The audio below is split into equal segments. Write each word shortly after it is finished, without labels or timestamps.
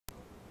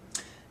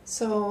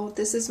So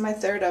this is my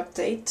third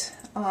update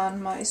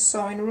on my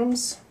sewing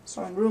rooms,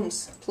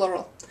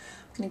 plural.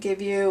 I'm going to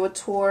give you a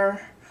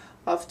tour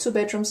of 2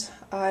 bedrooms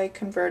I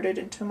converted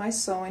into my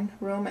sewing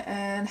room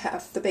and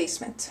half the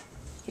basement.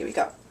 Here we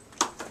go.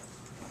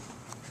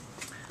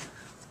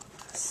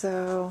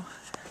 So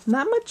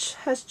not much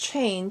has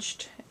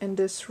changed in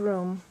this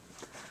room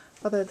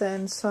other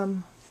than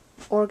some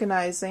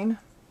organizing.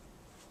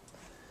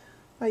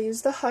 I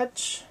used a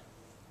hutch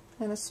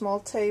and a small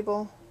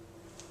table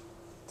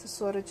to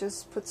sort of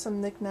just put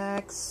some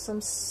knickknacks,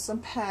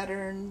 some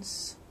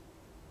patterns.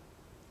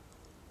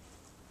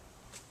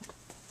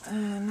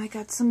 And I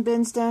got some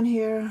bins down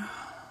here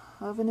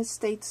of an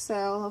estate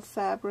sale of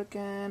fabric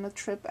and a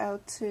trip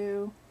out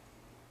to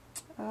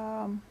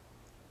PA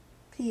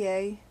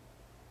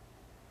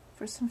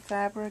for some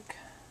fabric.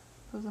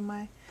 Those are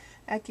my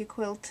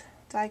AccuQuilt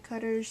die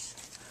cutters.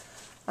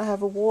 I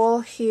have a wall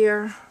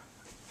here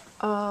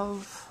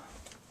of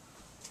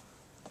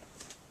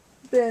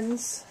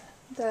bins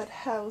that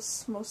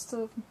house most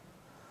of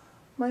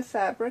my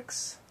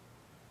fabrics.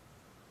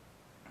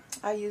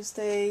 I used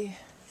a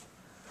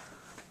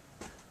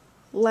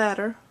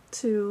ladder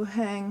to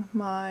hang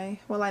my,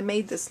 well, I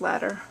made this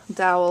ladder,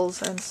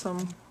 dowels and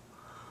some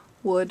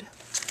wood,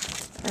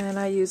 and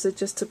I use it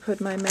just to put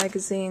my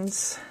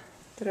magazines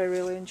that I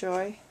really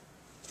enjoy.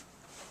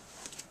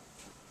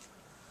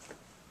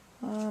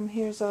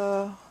 Here's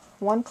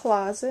one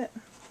closet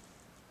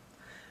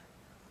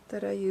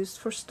that I used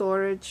for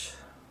storage,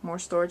 more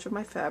storage of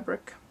my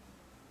fabric.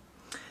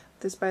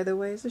 This, by the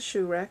way, is a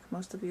shoe rack,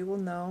 most of you will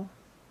know,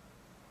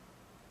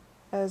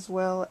 as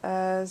well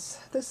as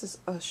this is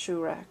a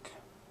shoe rack.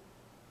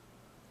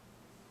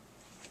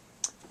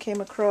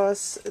 Came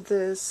across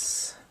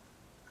this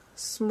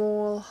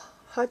small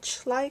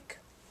hutch-like,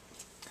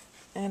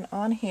 and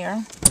on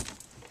here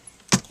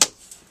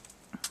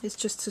is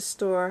just to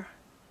store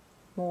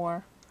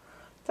more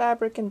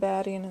fabric and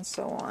batting and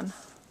so on.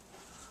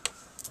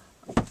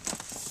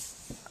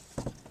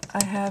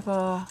 I have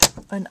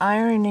an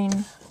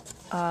ironing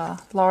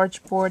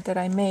large board that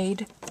I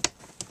made.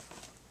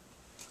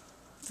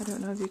 I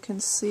don't know if you can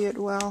see it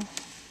well.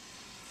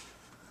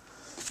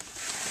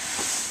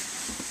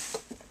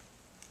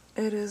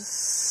 It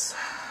is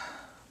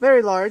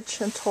very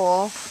large and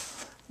tall,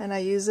 and I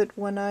use it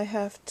when I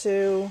have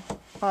to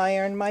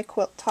iron my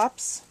quilt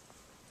tops.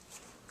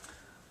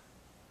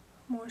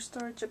 More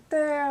storage up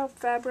there,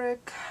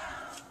 fabric.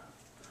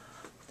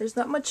 There's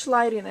not much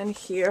lighting in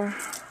here.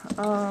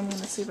 I'm going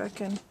to see if I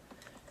can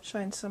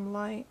shine some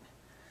light.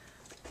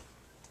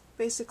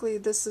 Basically,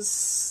 this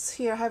is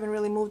here. I haven't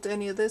really moved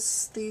any of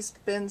these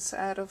bins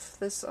out of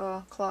this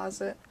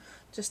closet.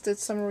 Just did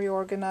some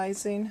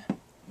reorganizing.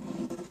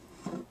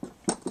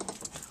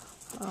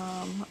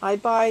 I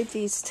buy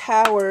these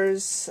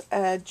towers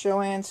at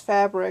Joann's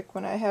Fabric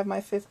when I have my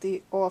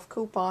 50 off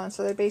coupon,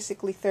 so they're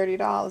basically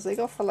 $30. They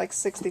go for like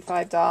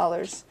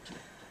 $65.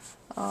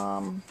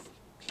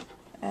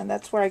 And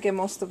that's where I get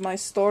most of my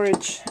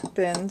storage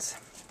bins.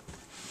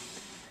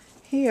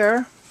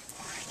 Here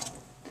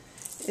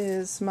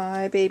is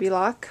my Baby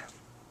Lock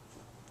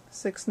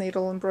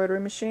 6-needle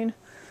embroidery machine.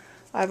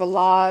 I have a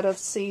lot of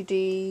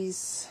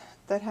CDs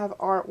that have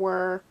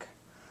artwork.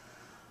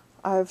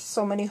 I have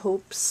so many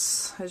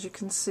hoops. As you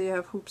can see, I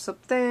have hoops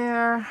up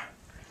there.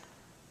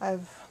 I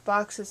have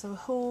boxes of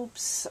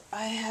hoops.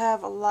 I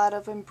have a lot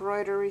of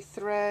embroidery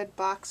thread,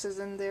 boxes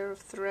in there of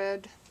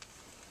thread.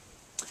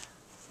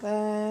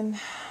 Then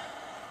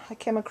I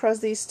came across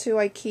these 2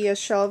 IKEA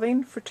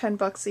shelving for 10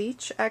 bucks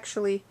each.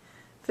 Actually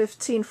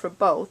 15 for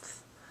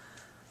both.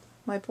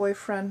 My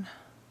boyfriend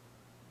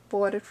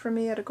bought it for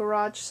me at a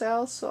garage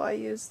sale, so I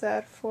used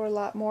that for a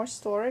lot more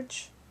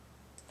storage.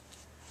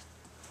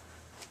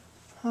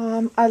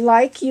 I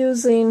like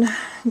using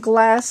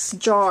glass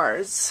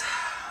jars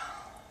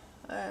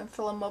and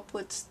fill them up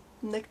with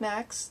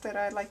knickknacks that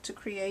I like to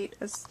create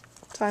as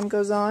time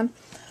goes on.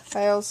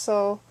 I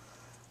also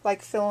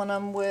like filling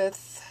them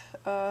with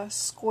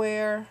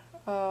squares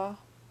of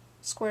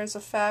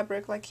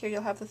fabric. Like here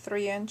you'll have the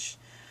 3-inch.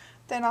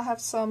 Then I'll have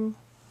some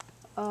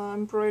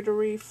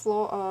embroidery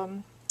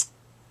with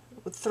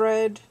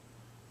thread.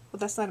 Well,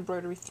 that's not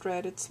embroidery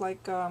thread. It's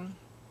like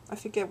I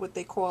forget what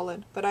they call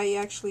it, but I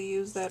actually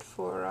use that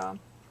for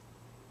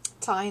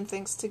tying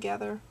things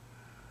together.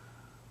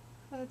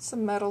 It's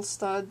some metal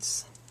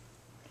studs.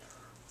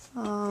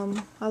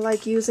 I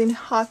like using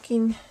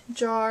hocking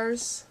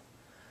jars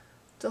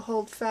to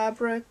hold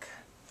fabric.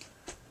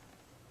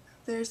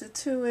 There's a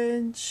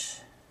 2-inch,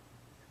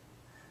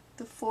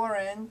 the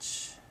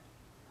 4-inch,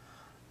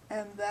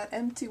 and that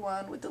empty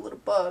one with the little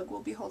bug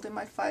will be holding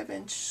my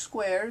 5-inch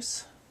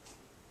squares.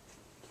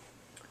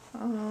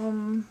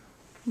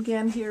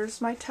 Again,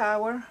 here's my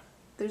tower.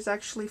 There's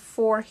actually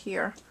 4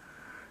 here,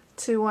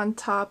 2 on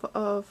top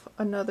of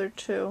another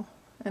 2.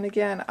 And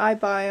again, I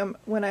buy them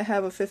when I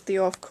have a 50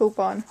 off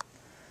coupon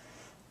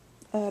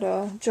at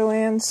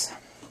Joann's.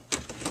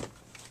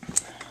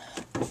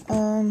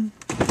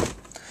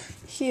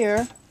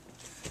 Here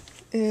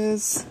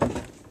is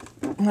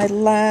my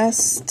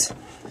last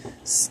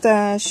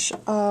stash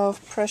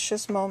of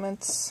Precious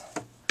Moments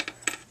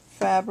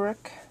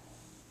fabric.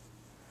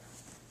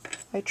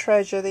 I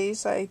treasure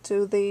these. I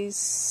do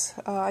these,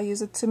 I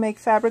use it to make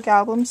fabric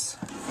albums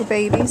for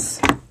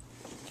babies.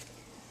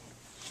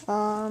 It's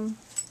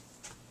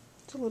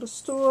a little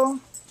stool,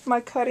 my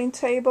cutting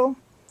table,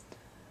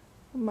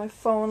 my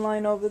phone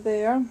line over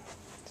there,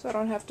 so I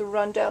don't have to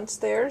run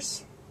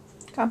downstairs.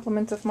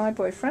 Compliment of my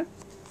boyfriend.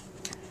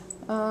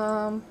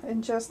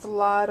 And just a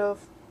lot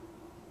of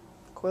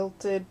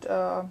quilted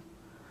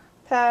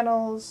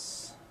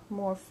panels,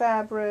 more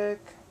fabric.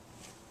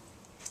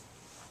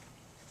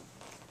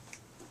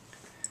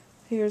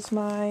 Here's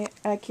my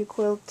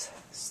AccuQuilt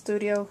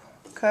Studio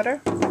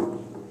cutter.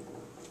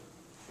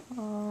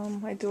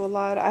 I do a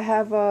lot. I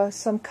have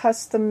some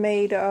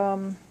custom-made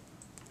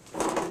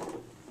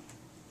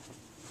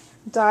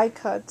die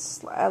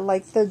cuts,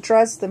 like the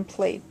Dresden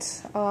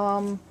plate.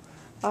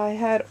 I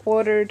had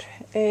ordered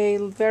a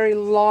very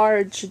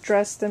large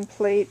Dresden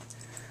plate.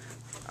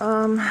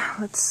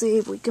 Let's see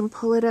if we can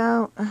pull it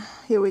out.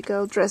 Here we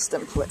go,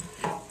 Dresden plate.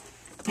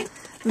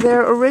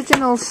 Their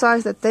original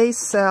size that they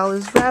sell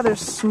is rather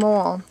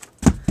small,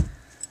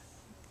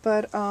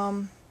 but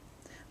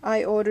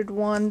I ordered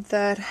one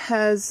that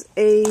has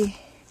a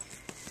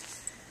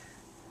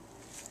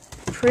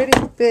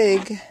pretty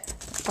big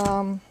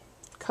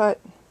cut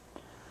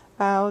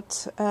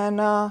out, and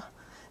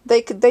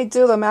they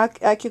do them.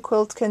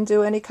 AccuQuilt can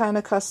do any kind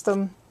of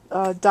custom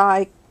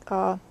die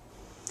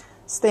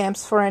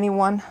stamps for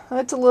anyone.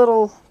 It's a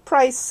little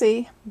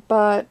pricey,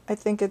 but I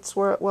think it's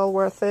well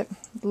worth it.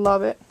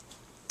 Love it.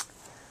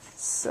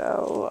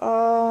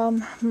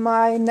 So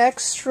my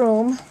next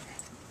room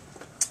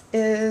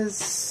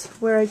is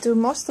where I do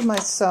most of my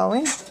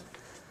sewing.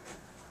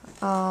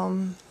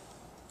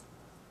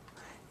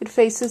 It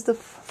faces the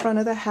front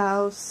of the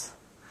house.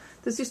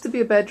 This used to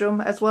be a bedroom,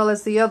 as well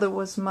as the other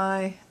was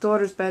my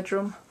daughter's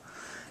bedroom.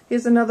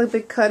 Here's another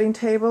big cutting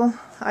table.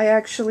 I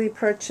actually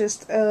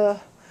purchased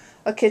a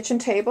kitchen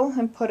table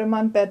and put them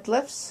on bed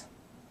lifts.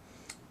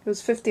 It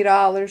was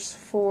 $50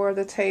 for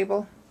the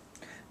table.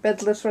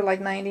 Bed lifts were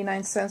like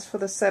 99 cents for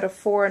the set of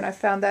 4, and I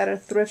found that at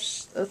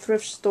a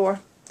thrift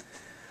store.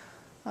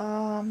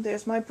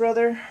 There's my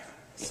brother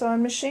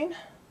sewing machine.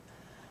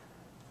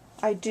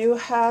 I do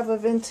have a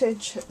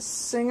vintage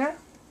Singer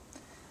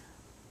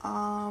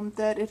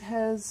that it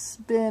has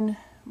been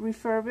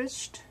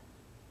refurbished.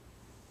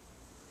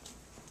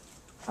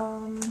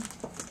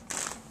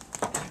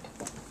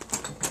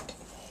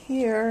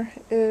 Here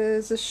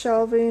is a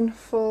shelving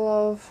full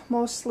of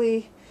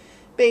mostly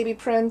baby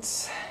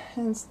prints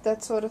and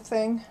that sort of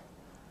thing.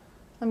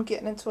 I'm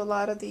getting into a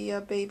lot of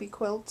the baby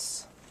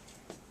quilts.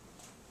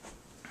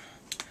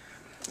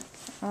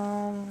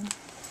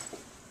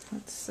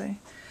 Let's see.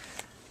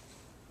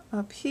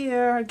 Up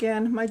here,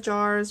 again, my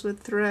jars with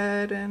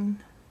thread and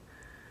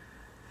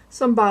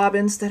some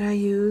bobbins that I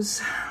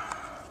use.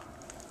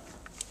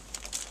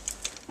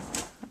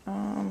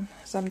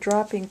 As I'm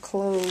dropping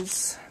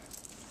clothes,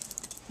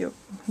 you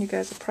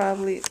guys are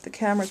probably, the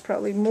camera's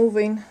probably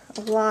moving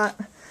a lot.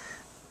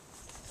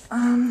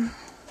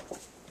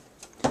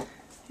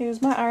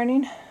 Here's my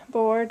ironing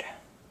board.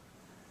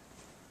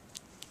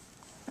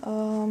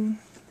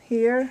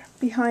 Here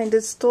behind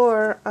this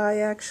door I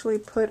actually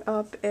put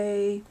up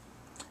a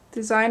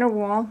designer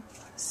wall,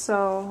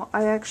 so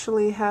I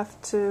actually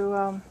have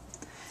to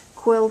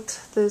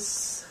quilt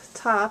this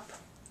top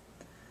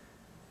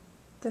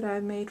that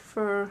I made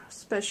for a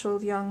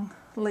special young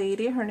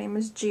lady. Her name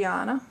is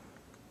Gianna.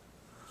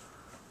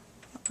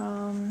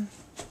 I'll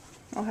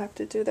have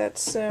to do that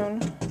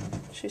soon.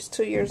 She's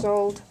 2 years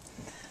old.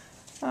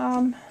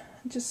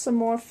 Just some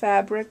more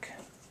fabric.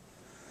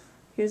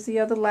 Here's the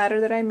other ladder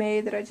that I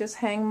made that I just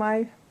hang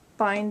my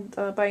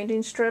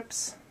binding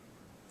strips.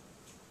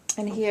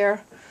 And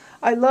here,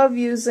 I love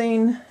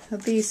using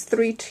these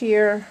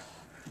 3-tier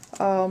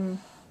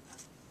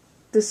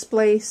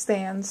display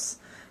stands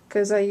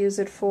because I use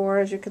it for,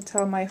 as you can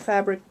tell, my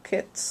fabric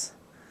kits,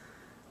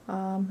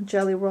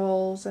 jelly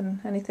rolls, and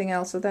anything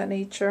else of that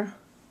nature.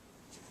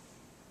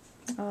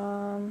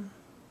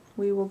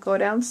 We will go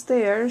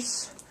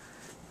downstairs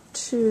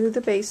to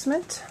the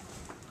basement.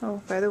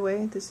 Oh, by the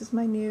way, this is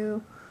my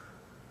new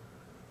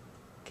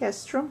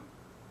guest room.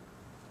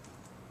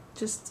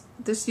 Just,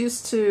 this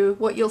used to,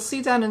 what you'll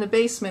see down in the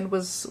basement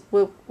was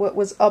what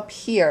was up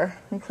here.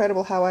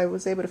 Incredible how I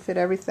was able to fit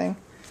everything.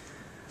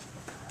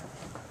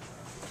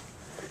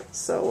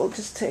 So we'll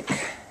just take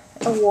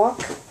a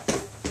walk.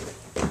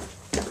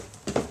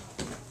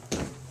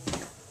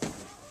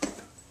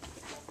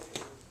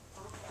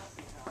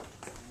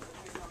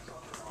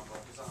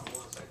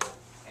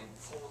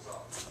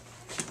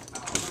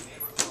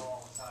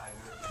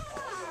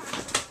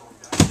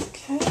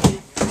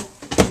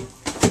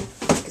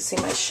 See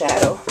my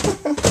shadow.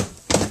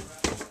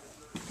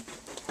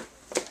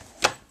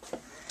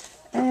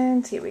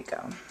 And here we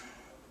go.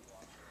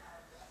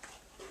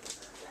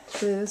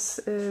 This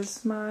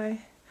is my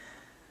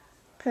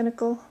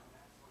pinnacle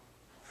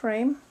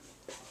frame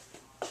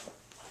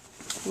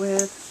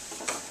with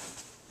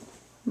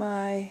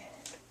my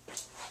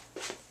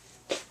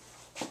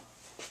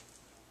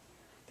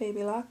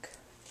Baby Lock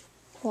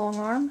long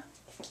arm.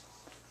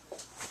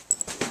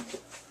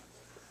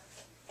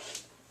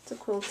 It's a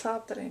quilt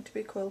top that ain't to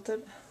be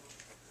quilted.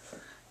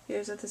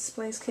 Here's a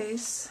display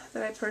case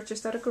that I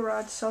purchased at a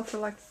garage sale for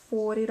like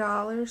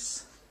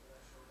 $40.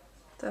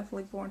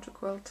 Definitely born to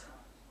quilt.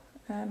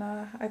 And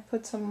I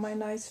put some of my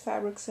nice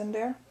fabrics in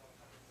there.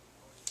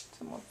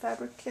 Some more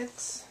fabric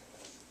kits.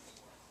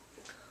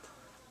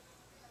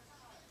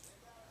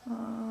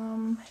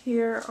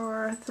 Here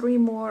are 3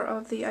 more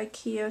of the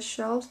IKEA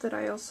shelves that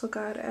I also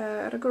got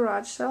at a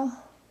garage sale.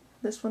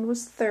 This one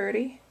was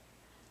 $30.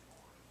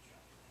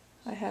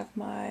 I have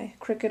my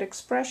Cricut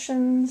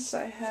Expressions.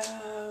 I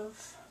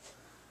have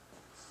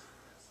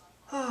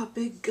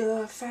big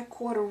fat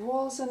quarter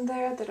walls in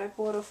there that I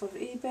bought off of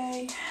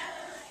eBay.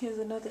 Here's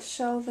another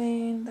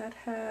shelving that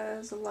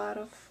has a lot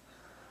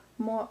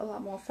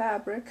more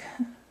fabric.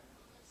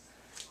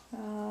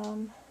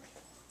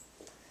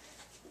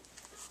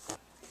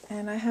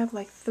 And I have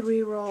like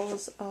 3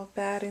 rolls of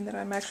batting that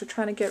I'm actually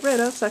trying to get rid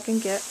of so I can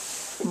get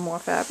more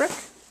fabric.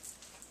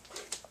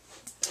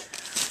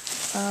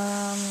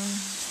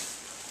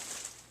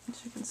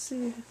 As you can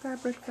see,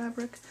 fabric.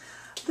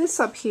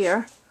 This up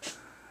here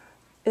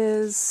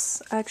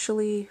is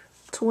actually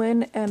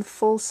twin and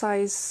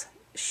full-size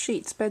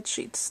sheets, bed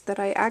sheets, that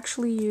I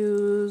actually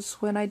use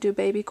when I do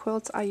baby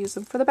quilts. I use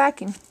them for the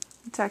backing.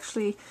 It's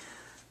actually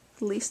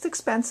the least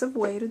expensive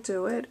way to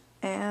do it,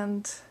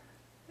 and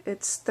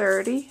it's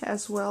sturdy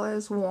as well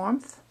as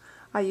warmth.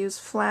 I use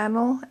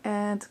flannel,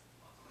 and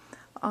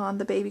on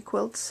the baby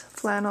quilts,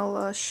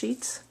 flannel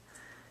sheets,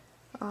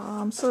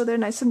 so they're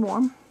nice and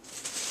warm.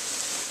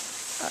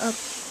 Up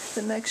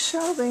the next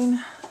shelving,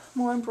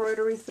 more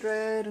embroidery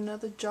thread,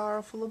 another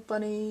jar full of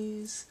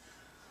bunnies,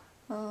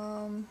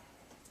 my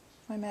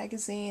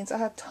magazines. I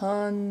have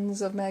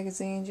tons of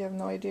magazines, you have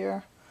no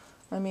idea.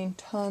 I mean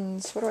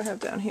tons. What do I have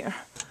down here?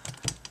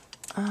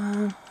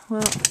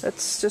 Well,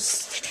 that's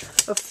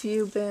just a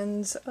few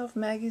bins of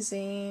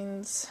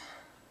magazines.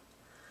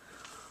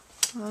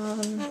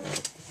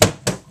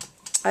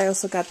 I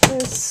also got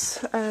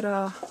this at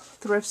a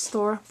thrift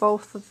store,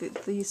 both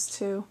of these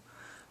two,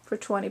 for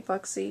 20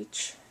 bucks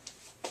each.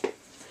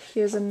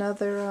 Here's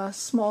another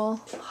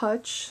small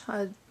hutch.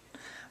 I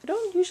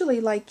don't usually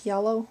like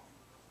yellow,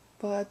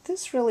 but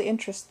this really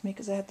interested me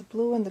because I had the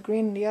blue and the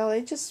green and the yellow.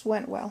 It just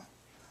went well.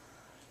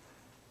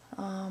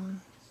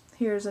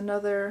 Here's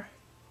another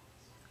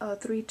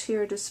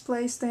 3-tier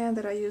display stand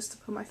that I use to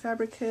put my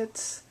fabric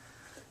kits.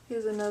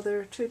 Here's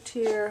another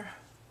 2-tier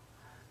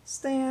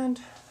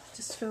stand.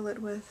 Just fill it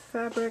with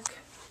fabric.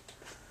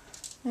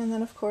 And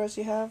then of course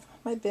you have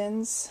my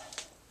bins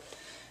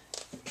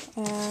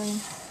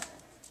and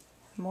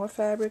more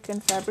fabric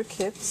and fabric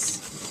kits.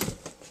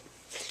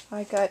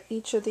 I got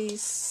each of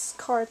these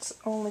carts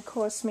only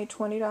cost me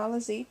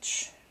 $20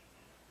 each.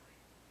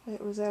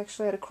 It was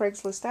actually at a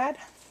Craigslist ad.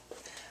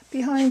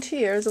 Behind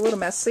here is a little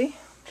messy,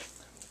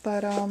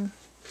 but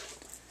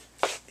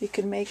if you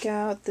can make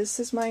out, this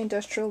is my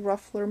industrial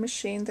ruffler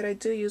machine that I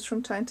do use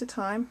from time to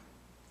time.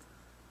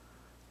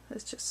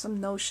 There's just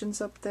some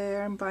notions up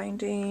there and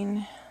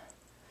binding.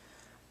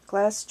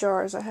 Glass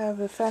jars. I have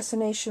a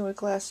fascination with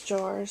glass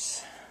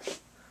jars.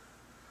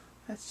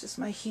 That's just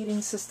my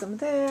heating system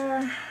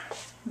there.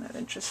 Not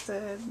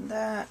interested in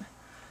that.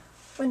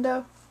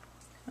 Window.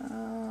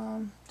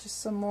 Just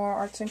some more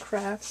arts and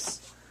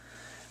crafts.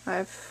 I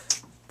have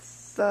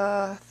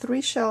the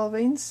 3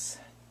 shelvings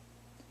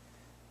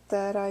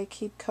that I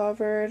keep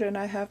covered, and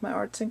I have my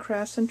arts and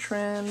crafts and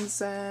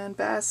trims and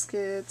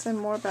baskets and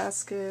more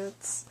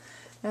baskets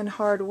and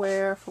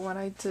hardware for when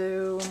I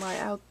do my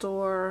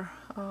outdoor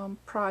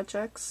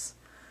projects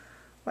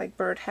like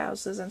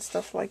birdhouses and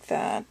stuff like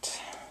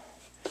that.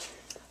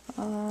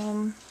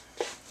 And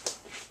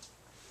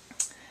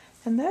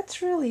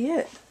that's really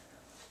it.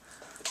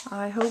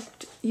 I hope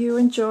you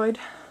enjoyed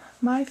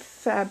my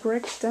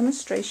fabric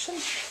demonstration,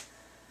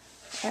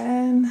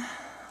 and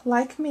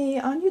like me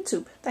on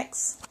YouTube.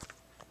 Thanks.